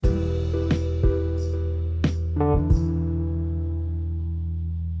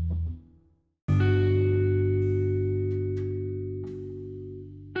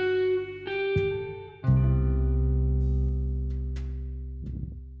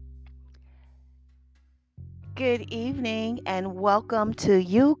Good evening and welcome to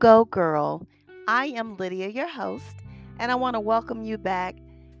You Go Girl. I am Lydia, your host, and I want to welcome you back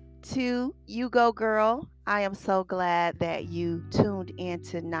to You Go Girl. I am so glad that you tuned in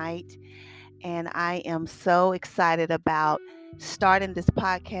tonight, and I am so excited about starting this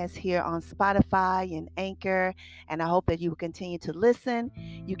podcast here on Spotify and Anchor, and I hope that you will continue to listen.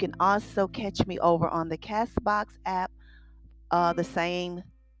 You can also catch me over on the Castbox app, the same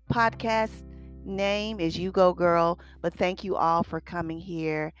podcast name is You Go Girl. But thank you all for coming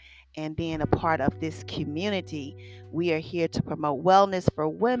here and being a part of this community. We are here to promote wellness for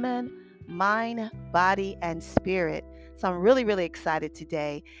women, mind, body, and spirit. So I'm really, really excited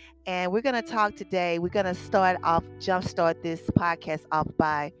today. And we're going to talk today. We're going to jumpstart this podcast off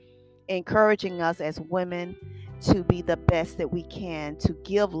by encouraging us as women to be the best that we can, to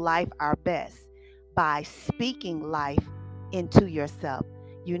give life our best by speaking life into yourself.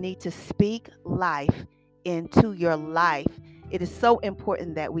 You need to speak life into your life. It is so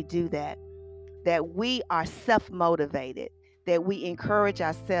important that we do that we are self motivated, that we encourage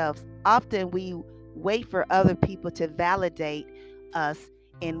ourselves. Often we wait for other people to validate us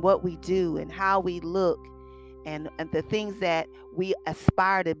in what we do and how we look and the things that we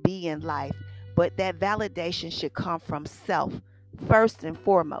aspire to be in life. But that validation should come from self first and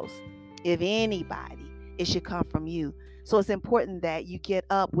foremost. If anybody, it should come from you. So it's important that you get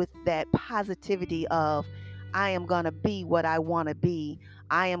up with that positivity of, I am going to be what I want to be.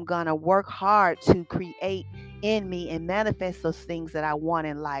 I am going to work hard to create in me and manifest those things that I want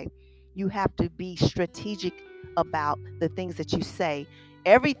in life. You have to be strategic about the things that you say.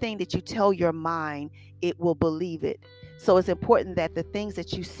 Everything that you tell your mind, it will believe it. So it's important that the things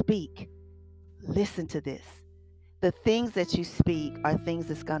that you speak, listen to this. The things that you speak are things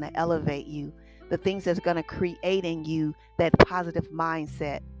that's going to elevate you, the things that's going to create in you that positive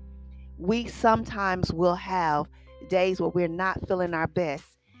mindset. We sometimes will have days where we're not feeling our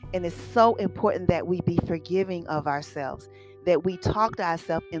best. And it's so important that we be forgiving of ourselves, that we talk to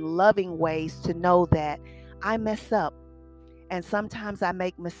ourselves in loving ways to know that I mess up and sometimes I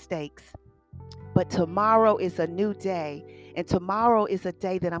make mistakes. But tomorrow is a new day, and tomorrow is a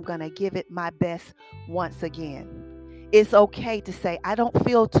day that I'm going to give it my best once again. It's okay to say, I don't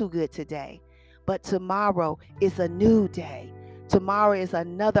feel too good today, but tomorrow is a new day. Tomorrow is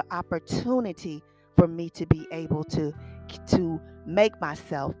another opportunity for me to be able to make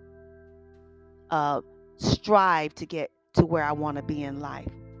myself strive to get to where I want to be in life.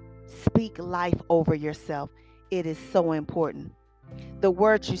 Speak life over yourself. It is so important. The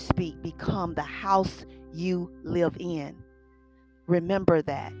words you speak become the house you live in. Remember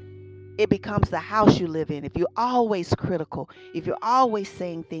that. It becomes the house you live in. If you're always critical, if you're always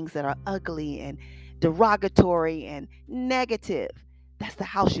saying things that are ugly and derogatory and negative, that's the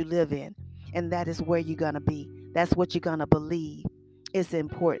house you live in. And that is where you're going to be. That's what you're going to believe. It's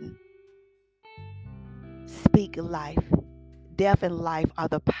important. Speak life. Death and life are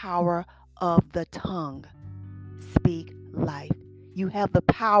the power of the tongue. Speak life. You have the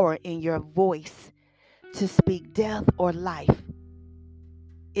power in your voice to speak death or life.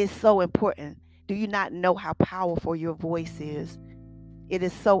 It's so important. Do you not know how powerful your voice is? It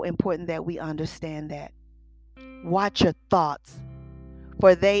is so important that we understand that. Watch your thoughts,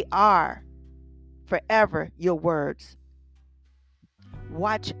 for they are forever your words.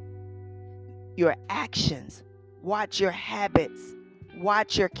 Watch your actions. Watch your habits.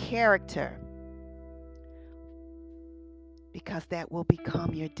 Watch your character, because that will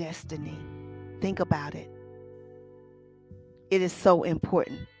become your destiny. Think about it. It is so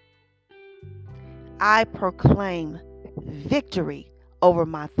important. I proclaim victory over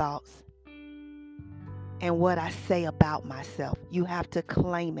my thoughts and what I say about myself. You have to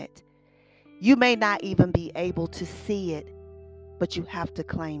claim it. You may not even be able to see it, but you have to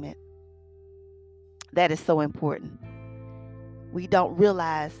claim it. That is so important. We don't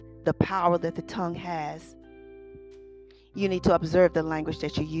realize the power that the tongue has. You need to observe the language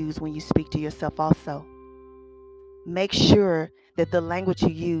that you use when you speak to yourself also. Make sure that the language you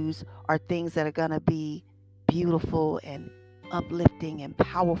use are things that are going to be beautiful and uplifting and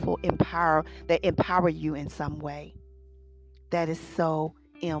powerful, that empower you in some way. That is so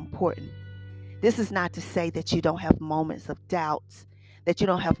important. This is not to say that you don't have moments of doubts, that you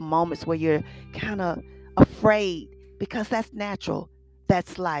don't have moments where you're kind of afraid, because that's natural.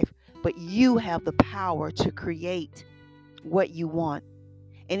 That's life. But you have the power to create what you want.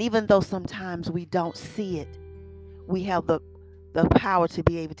 And even though sometimes we don't see it, we have the power to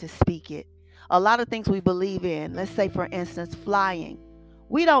be able to speak it. A lot of things we believe in, let's say for instance, flying.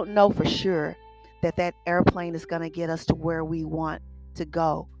 We don't know for sure that that airplane is going to get us to where we want to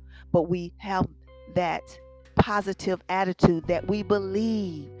go, but we have that positive attitude that we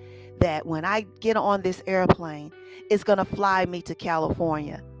believe that when I get on this airplane, it's going to fly me to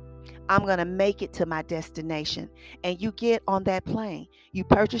California. I'm going to make it to my destination. And you get on that plane, you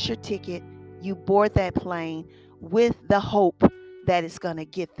purchase your ticket, you board that plane with the hope that it's going to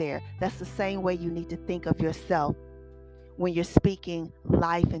get there. That's the same way you need to think of yourself when you're speaking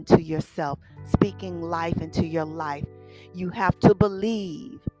life into yourself, speaking life into your life. You have to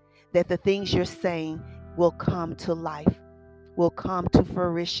believe that the things you're saying will come to life, will come to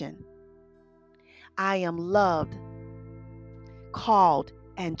fruition. I am loved, called,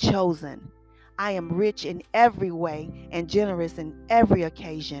 and chosen. I am rich in every way and generous in every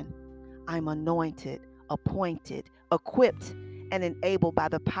occasion. I'm anointed, appointed, equipped, and enabled by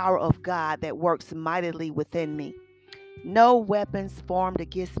the power of God that works mightily within me. No weapons formed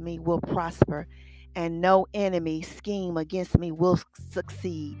against me will prosper, and no enemy scheme against me will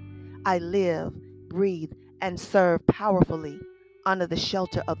succeed. I live, breathe, and serve powerfully under the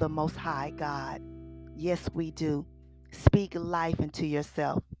shelter of the Most High God. Yes, we do. Speak life into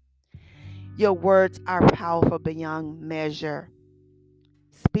yourself. Your words are powerful beyond measure.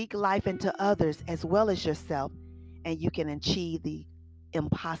 Speak life into others as well as yourself, and you can achieve the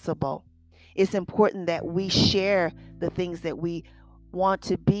impossible. It's important that we share the things that we want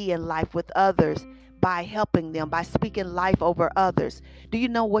to be in life with others by helping them, by speaking life over others. Do you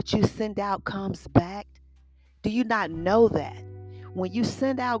know what you send out comes back? Do you not know that? When you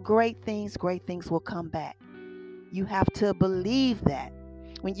send out great things will come back. You have to believe that.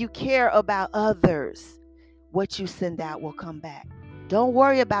 When you care about others, what you send out will come back. Don't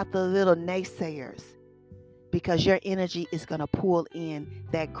worry about the little naysayers, because your energy is going to pull in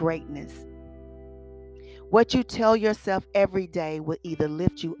that greatness. What you tell yourself every day will either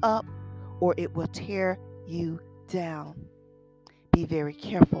lift you up or it will tear you down. Be very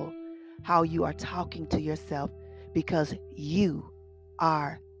careful how you are talking to yourself, because you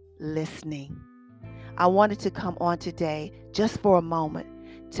are listening. I wanted to come on today just for a moment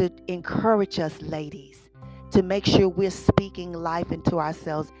to encourage us ladies to make sure we're speaking life into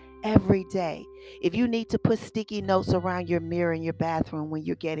ourselves every day. If you need to put sticky notes around your mirror in your bathroom when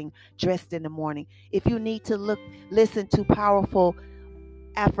you're getting dressed in the morning, if you need to listen to powerful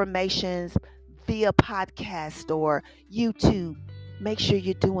affirmations via podcast or YouTube, make sure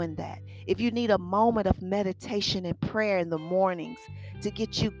you're doing that. If you need a moment of meditation and prayer in the mornings to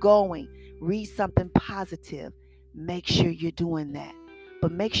get you going, read something positive, make sure you're doing that.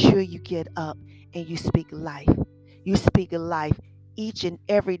 But make sure you get up and you speak life. You speak life each and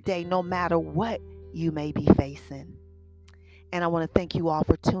every day, no matter what you may be facing. And I want to thank you all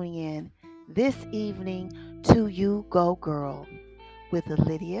for tuning in this evening to You Go Girl with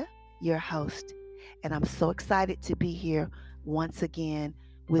Lydia, your host. And I'm so excited to be here once again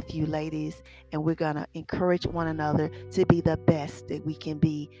with you ladies. And we're going to encourage one another to be the best that we can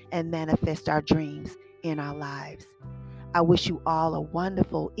be and manifest our dreams in our lives. I wish you all a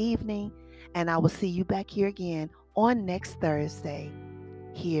wonderful evening, and I will see you back here again on next Thursday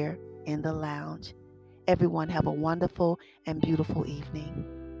here in the lounge. Everyone have a wonderful and beautiful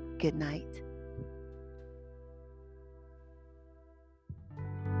evening. Good night.